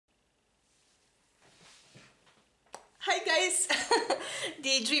guys,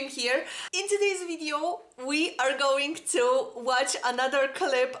 Daydream here. In today's video we are going to watch another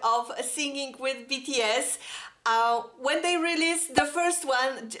clip of singing with BTS. When they released the first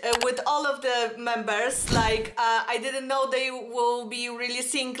one with all of the members, like I didn't know they will be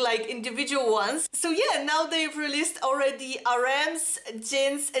releasing like individual ones. So yeah, now they've released already A.R.M.'s,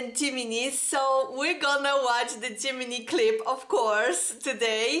 Jin's and Jiminieeeeeee. So we're gonna watch the Jiminieeeeeee clip, of course,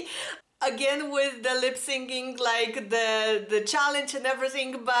 today. Again with the lip syncing, like the challenge and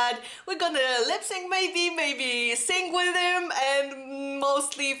everything, but we're gonna lip sync maybe sing with him and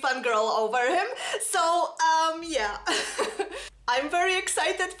mostly fangirl over him. So yeah. I'm very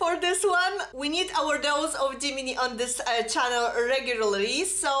excited for this one. We need our dose of Jiminieeeeee on this channel regularly,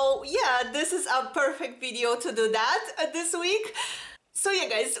 so yeah, this is a perfect video to do that this week. So yeah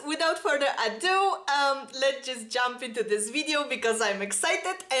guys, without further ado, let's just jump into this video because I'm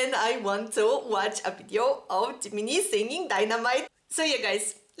excited and I want to watch a video of Jiminieeeeee singing Dynamite. So yeah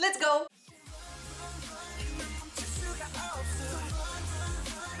guys, let's go!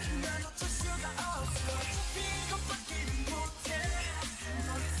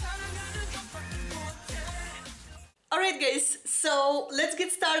 Alright guys, so let's get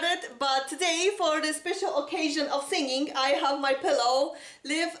started, but today for the special occasion of singing I have my pillow,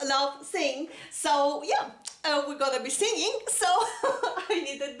 Live, Love, Sing. So yeah, we're gonna be singing, so I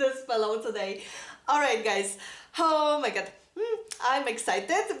needed this pillow today. Alright guys, oh my god, I'm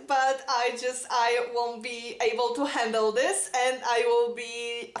excited, but I won't be able to handle this and I will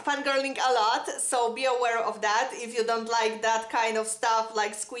be fangirling a lot, so be aware of that. If you don't like that kind of stuff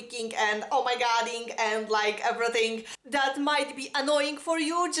like squeaking and oh my godding and like everything that might be annoying for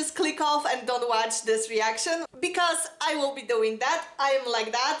you, just click off and don't watch this reaction because I will be doing that. I am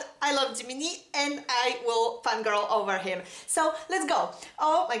like that. I love Jiminieeeeee and I will fangirl over him. So let's go.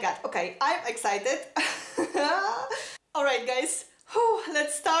 Oh my god, okay, I'm excited. Alright guys,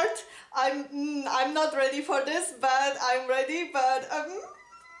 let's start. I'm not ready for this, but I'm ready, but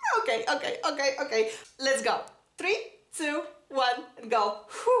okay. Let's go. 3, 2, 1, and go.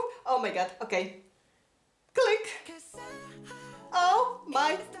 Oh my god, okay. Click. Oh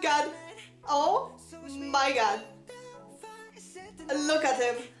my god. Oh my god. Look at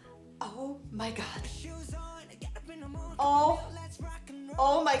him. Oh my god.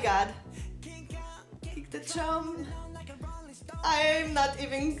 Oh my god. Kick the drum. I'm not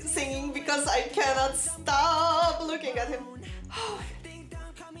even singing because I cannot stop looking at him.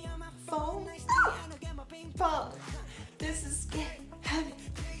 Phone. Phone. This is getting heavy.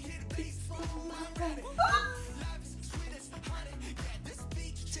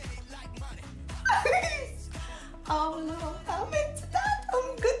 Oh no, I'm into that.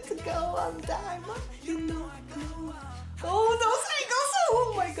 I'm good to go. I'm Dynamite. You know I know. Oh, those angles!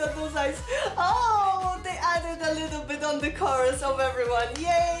 Oh my god, those eyes! Oh, they added a little bit on the chorus of everyone.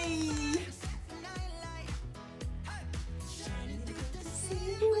 Yay!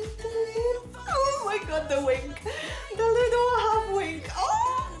 Oh my god, the wink! The little half wink!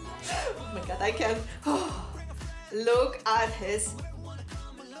 Oh my god, I can't. Oh, look at his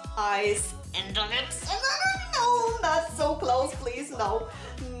eyes and the lips. No, not so close, please. No.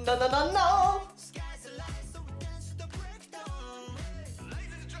 No.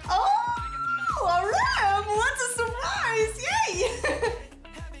 Oh, A.R.M.! What a surprise! Yay!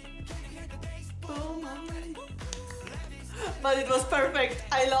 But it was perfect.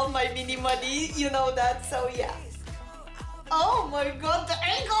 I love my mini money, you know that, so yeah. Oh my god, the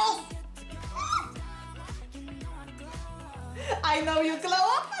angles! I know you glow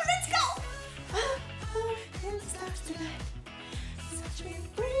up. Let's go!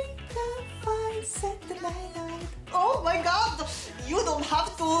 Oh my god! You don't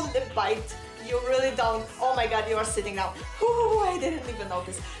have to lip bite. You really don't. Oh my god, you are sitting now. Ooh, I didn't even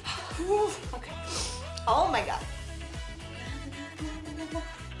notice. Okay. Oh my god.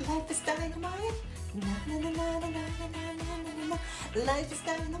 Life is dynamite. Life is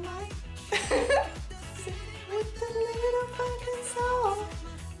dynamite. With a little fucking soul.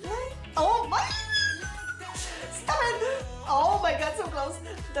 Oh my! Stop it! Oh my god, so close.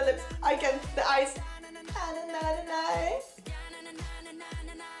 The lips. I can. The eyes.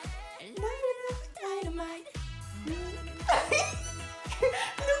 Dynamite.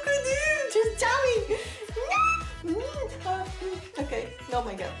 Look at you, just jamming. Okay. Oh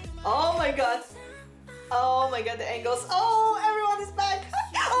my god. Oh my god. Oh my god, the angles. Oh, everyone is back.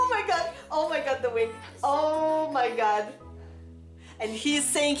 Oh my god. Oh my god, the wink. Oh my god. And he's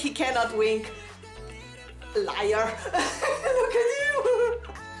saying he cannot wink. Liar. Look at you.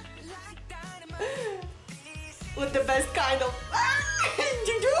 With the best kind of.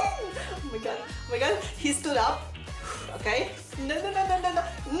 Oh my god. Oh my god. He stood up. Okay? No, no, no, no, no, no.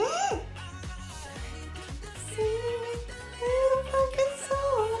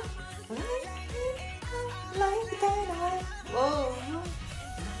 Like dynamite. Whoa.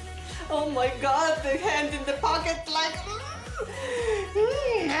 Oh my god, the hand in the pocket like...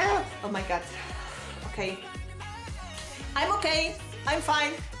 Oh my god. Okay. I'm okay. I'm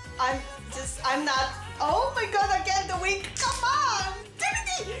fine. I'm not... Oh my god, again the wink. Come on!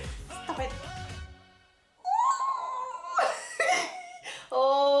 Timothy! Stop it.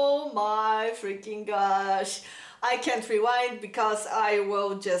 Oh my freaking gosh. I can't rewind because I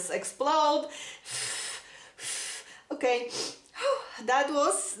will just explode. Okay, that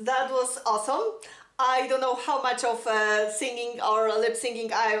was awesome. I don't know how much of singing or lip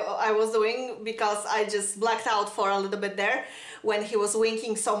singing I was doing because I just blacked out for a little bit there when he was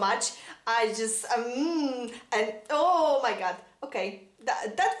winking so much. I just and oh my god. Okay,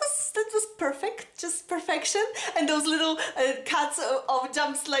 that was perfect, just perfection. And those little cuts of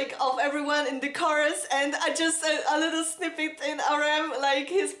jumps like of everyone in the chorus, and I just a little snippet in R.M., like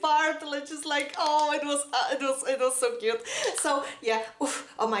his part, like just like, oh, it was so cute. So yeah, oof,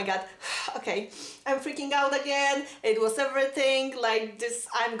 oh my god. Okay, I'm freaking out again. It was everything like this.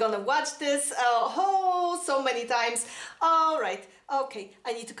 I'm gonna watch this so many times. All right. Okay,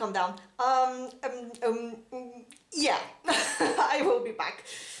 I need to calm down. Yeah, I will be back.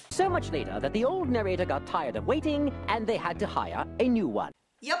 So much later that the old narrator got tired of waiting and they had to hire a new one.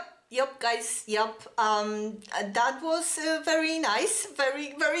 Yep, guys, yep. That was very nice,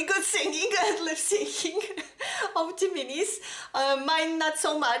 very good singing and lip syncing of Jiminieeeeee's. Mine not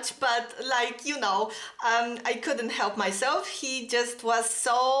so much, but like, you know, I couldn't help myself. He just was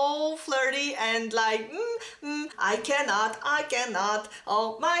so flirty and like, I cannot,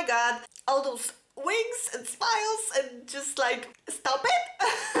 oh my god, all those winks and smiles and just like, stop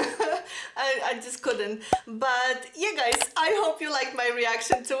it. I just couldn't. But yeah guys, I hope you liked my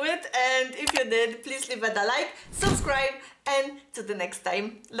reaction to it, and if you did, please leave it a like, subscribe, and to the next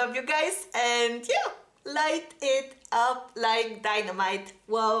time. Love you guys, and yeah, light it up like dynamite.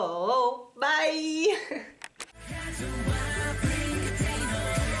 Whoa, bye.